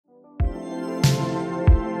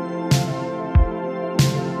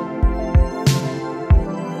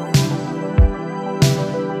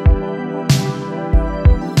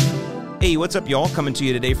what's up, y'all? Coming to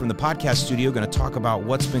you today from the podcast studio, going to talk about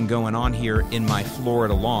what's been going on here in my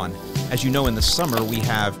Florida lawn. As you know, in the summer, we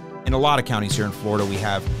have, in a lot of counties here in Florida, we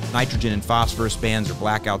have nitrogen and phosphorus bans or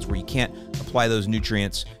blackouts where you can't apply those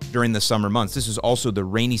nutrients during the summer months. This is also the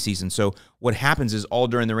rainy season. So what happens is all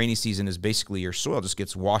during the rainy season is basically your soil just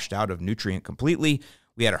gets washed out of nutrient completely.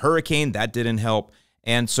 We had a hurricane, that didn't help.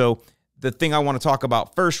 And so the thing I want to talk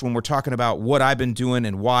about first when we're talking about what I've been doing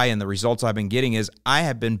and why and the results I've been getting is I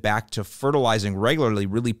have been back to fertilizing regularly,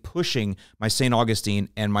 really pushing my St. Augustine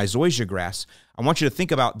and my zoysia grass. I want you to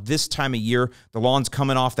think about this time of year. The lawn's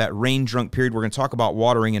coming off that rain-drunk period. We're going to talk about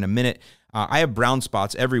watering in a minute. I have brown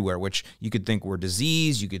spots everywhere, which you could think were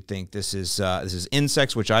disease. You could think this is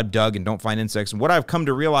insects, which I've dug and don't find insects. And what I've come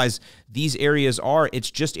to realize these areas are, it's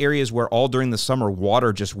just areas where all during the summer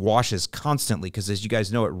water just washes constantly because, as you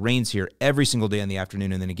guys know, it rains here every single day in the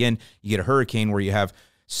afternoon. And then again, you get a hurricane where you have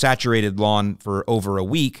saturated lawn for over a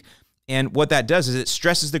week. And what that does is it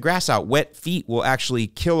stresses the grass out. Wet feet will actually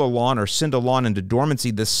kill a lawn or send a lawn into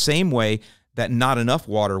dormancy the same way that not enough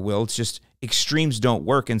water will. It's just extremes don't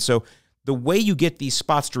work. And so the way you get these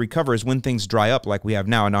spots to recover is when things dry up like we have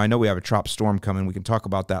now. And now I know we have a trop storm coming. We can talk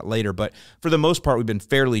about that later. But for the most part, we've been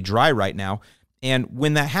fairly dry right now. And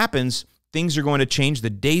when that happens, things are going to change.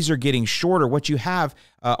 The days are getting shorter. What you have,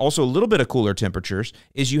 also a little bit of cooler temperatures,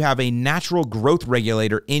 is you have a natural growth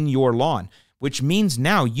regulator in your lawn, which means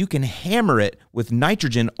now you can hammer it with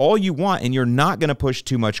nitrogen all you want and you're not going to push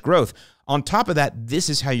too much growth. On top of that, this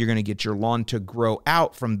is how you're going to get your lawn to grow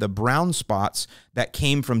out from the brown spots that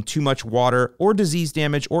came from too much water or disease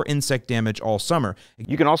damage or insect damage all summer.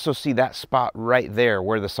 You can also see that spot right there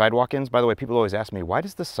where the sidewalk ends. By the way, people always ask me, why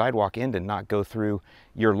does the sidewalk end and not go through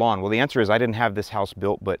your lawn? Well, the answer is I didn't have this house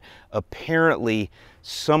built, but apparently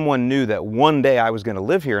someone knew that one day I was going to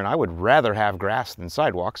live here and I would rather have grass than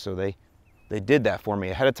sidewalks, so they did that for me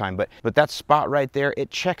ahead of time. But that spot right there,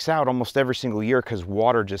 it checks out almost every single year because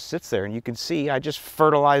water just sits there. And you can see I just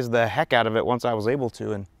fertilized the heck out of it once I was able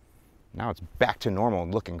to, and now it's back to normal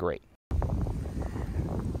and looking great.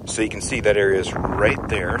 So you can see that area is right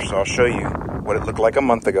there. So I'll show you what it looked like a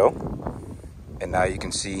month ago. And now you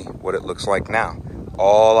can see what it looks like now.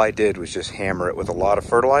 All I did was just hammer it with a lot of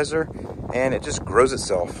fertilizer and it just grows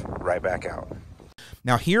itself right back out.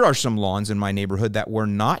 Now, here are some lawns in my neighborhood that were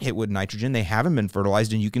not hit with nitrogen. They haven't been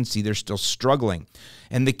fertilized, and you can see they're still struggling.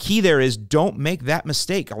 And the key there is don't make that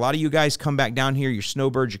mistake. A lot of you guys come back down here, you're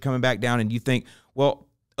snowbirds, you're coming back down, and you think, well,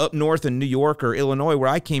 up north in New York or Illinois, where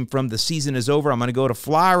I came from, the season is over. I'm going to go to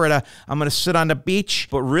Florida. I'm going to sit on the beach.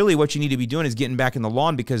 But really what you need to be doing is getting back in the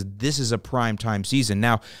lawn because this is a prime time season.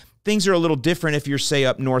 Now, things are a little different if you're, say,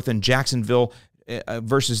 up north in Jacksonville,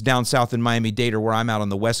 versus down south in Miami-Dade, or where I'm out on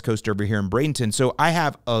the West Coast over here in Bradenton. So I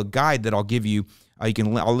have a guide that I'll give you.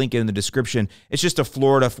 I'll link it in the description. It's just a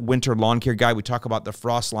Florida winter lawn care guide. We talk about the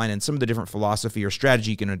frost line and some of the different philosophy or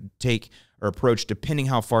strategy you can take or approach depending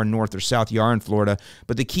how far north or south you are in Florida.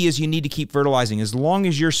 But the key is you need to keep fertilizing. As long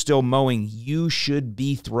as you're still mowing, you should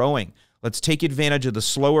be throwing. Let's take advantage of the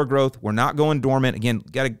slower growth. We're not going dormant. Again,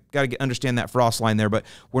 gotta understand that frost line there, but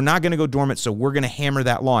we're not going to go dormant, so we're going to hammer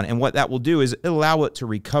that lawn. And what that will do is it'll allow it to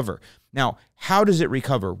recover. Now, how does it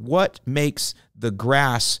recover? What makes the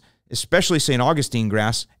grass, especially St. Augustine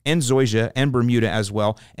grass and zoysia and Bermuda as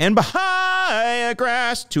well, and Bahia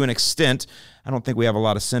grass to an extent, I don't think we have a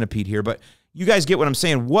lot of centipede here, but you guys get what I'm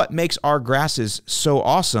saying. What makes our grasses so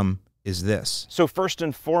awesome is this. So first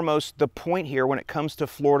and foremost, the point here when it comes to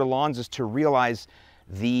Florida lawns is to realize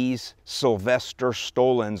these Sylvester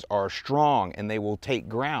stolons are strong and they will take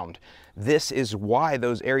ground. This is why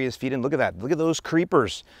those areas feed in. Look at that. Look at those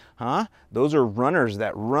creepers, huh? Those are runners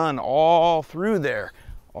that run all through there,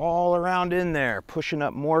 all around in there, pushing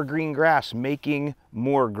up more green grass, making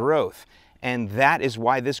more growth. And that is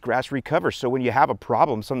why this grass recovers. So when you have a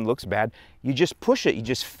problem, something looks bad, you just push it, you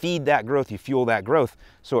just feed that growth, you fuel that growth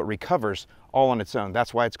so it recovers all on its own.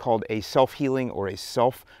 That's why it's called a self-healing or a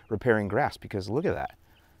self-repairing grass, because look at that.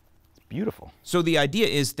 It's beautiful. So the idea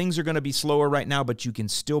is things are going to be slower right now, but you can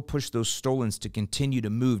still push those stolons to continue to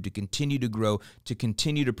move, to continue to grow, to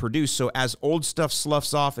continue to produce. So as old stuff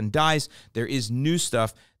sloughs off and dies, there is new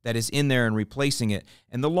stuff that is in there and replacing it.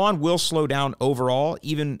 And the lawn will slow down overall.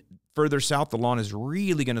 Even further south, the lawn is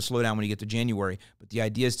really going to slow down when you get to January, but the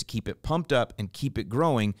idea is to keep it pumped up and keep it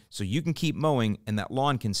growing so you can keep mowing and that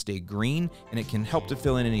lawn can stay green and it can help to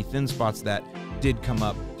fill in any thin spots that did come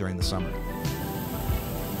up during the summer.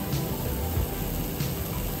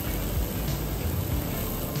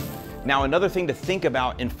 Now, another thing to think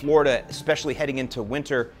about in Florida, especially heading into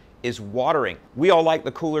winter, is watering. We all like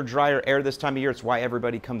the cooler, drier air this time of year. It's why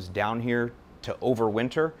everybody comes down here to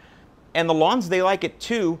overwinter. And the lawns, they like it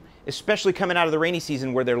too. especially coming out of the rainy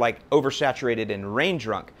season where they're like oversaturated and rain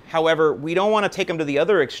drunk. However, we don't want to take them to the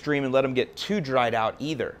other extreme and let them get too dried out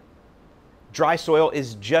either. Dry soil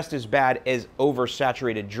is just as bad as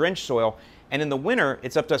oversaturated drenched soil. And in the winter,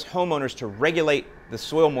 it's up to us homeowners to regulate the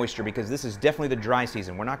soil moisture because this is definitely the dry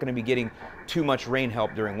season. We're not going to be getting too much rain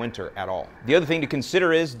help during winter at all. The other thing to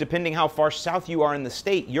consider is, depending how far south you are in the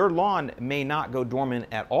state, your lawn may not go dormant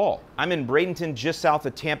at all. I'm in Bradenton, just south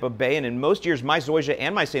of Tampa Bay, and in most years, my zoysia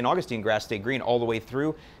and my St. Augustine grass stay green all the way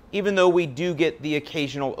through, even though we do get the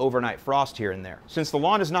occasional overnight frost here and there. Since the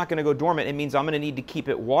lawn is not going to go dormant, it means I'm going to need to keep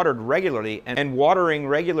it watered regularly, and watering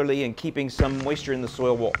regularly and keeping some moisture in the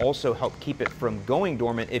soil will also help keep it from going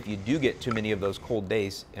dormant if you do get too many of those cold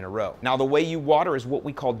days in a row. Now, the way you water is what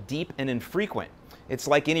we call deep and infrequent. It's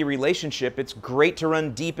like any relationship. It's great to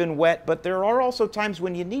run deep and wet, but there are also times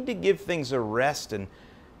when you need to give things a rest and,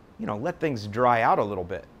 let things dry out a little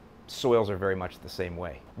bit. Soils are very much the same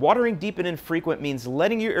way. Watering deep and infrequent means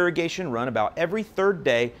letting your irrigation run about every third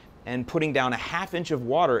day and putting down a ½ inch of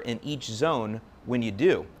water in each zone when you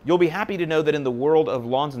do. You'll be happy to know that in the world of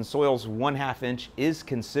lawns and soils, 1/2 inch is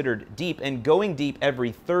considered deep, and going deep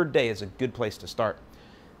every third day is a good place to start.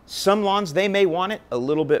 Some lawns, they may want it a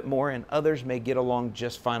little bit more, and others may get along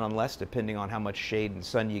just fine on less, depending on how much shade and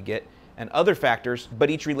sun you get and other factors, but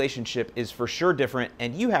each relationship is for sure different,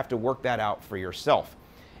 and you have to work that out for yourself.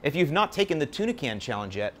 If you've not taken the tuna can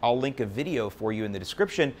challenge yet, I'll link a video for you in the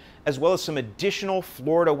description, as well as some additional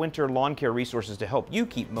Florida winter lawn care resources to help you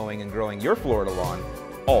keep mowing and growing your Florida lawn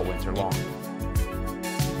all winter long.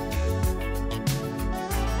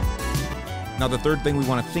 Now, the third thing we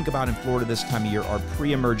want to think about in Florida this time of year are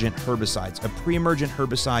pre-emergent herbicides. A pre-emergent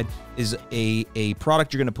herbicide is a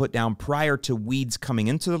product you're going to put down prior to weeds coming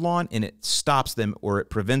into the lawn, and it stops them or it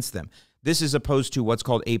prevents them. This is opposed to what's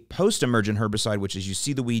called a post-emergent herbicide, which is you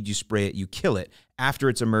see the weed, you spray it, you kill it. After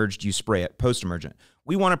it's emerged, you spray it, post-emergent.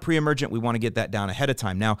 We want a pre-emergent, we want to get that down ahead of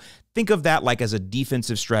time. Now, think of that like as a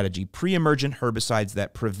defensive strategy. Pre-emergent herbicides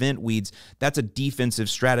that prevent weeds, that's a defensive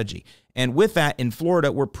strategy. And with that, in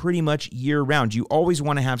Florida, we're pretty much year-round. You always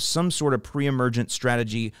want to have some sort of pre-emergent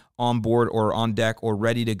strategy on board or on deck or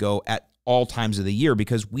ready to go at all times of the year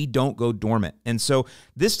because we don't go dormant. And so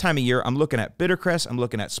this time of year, I'm looking at bittercress, I'm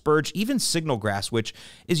looking at spurge, even signal grass, which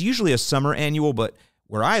is usually a summer annual, but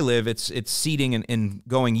where I live, it's seeding and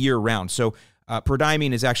going year round. So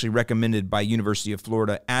prodiamine is actually recommended by University of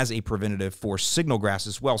Florida as a preventative for signal grass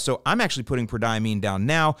as well. So I'm actually putting prodiamine down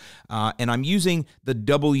now, and I'm using the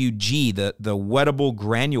WG, the wettable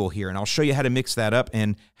granule here, and I'll show you how to mix that up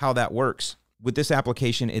and how that works. With this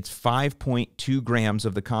application, it's 5.2 grams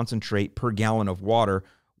of the concentrate per gallon of water.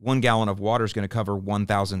 1 gallon of water is going to cover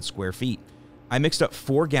 1,000 square feet. I mixed up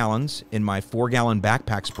 4 gallons in my 4-gallon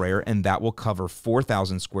backpack sprayer, and that will cover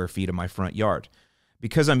 4,000 square feet of my front yard.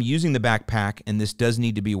 Because I'm using the backpack and this does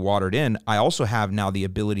need to be watered in, I also have now the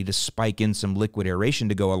ability to spike in some liquid aeration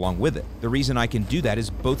to go along with it. The reason I can do that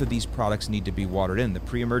is both of these products need to be watered in. The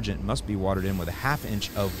pre-emergent must be watered in with a ½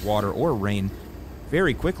 inch of water or rain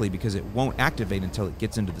very quickly because it won't activate until it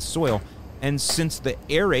gets into the soil. And since the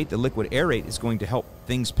aerate, the liquid aerate, is going to help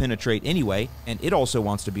things penetrate anyway, and it also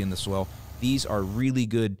wants to be in the soil, these are really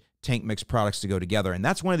good tank mix products to go together. And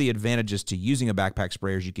that's one of the advantages to using a backpack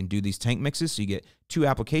sprayer is you can do these tank mixes so you get 2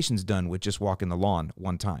 applications done with just walking the lawn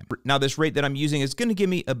one time. Now, this rate that I'm using is going to give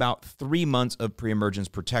me about 3 months of pre-emergence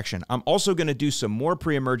protection. I'm also going to do some more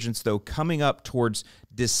pre-emergence though coming up towards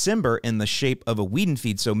December in the shape of a weed and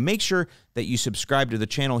feed. So make sure that you subscribe to the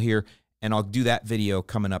channel here, and I'll do that video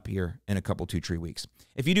coming up here in a couple 2-3 weeks.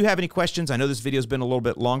 If you do have any questions, I know this video's been a little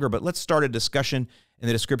bit longer, but let's start a discussion in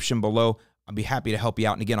the description below. I'll be happy to help you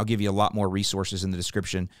out. And again, I'll give you a lot more resources in the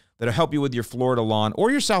description that'll help you with your Florida lawn or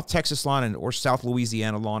your South Texas lawn or South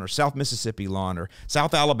Louisiana lawn or South Mississippi lawn or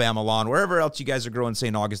South Alabama lawn, wherever else you guys are growing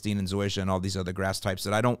St. Augustine and zoysia and all these other grass types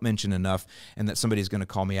that I don't mention enough and that somebody's going to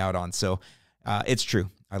call me out on. So it's true.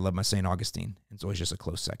 I love my St. Augustine, and zoysia's a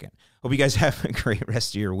close second. Hope you guys have a great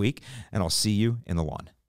rest of your week, and I'll see you in the lawn.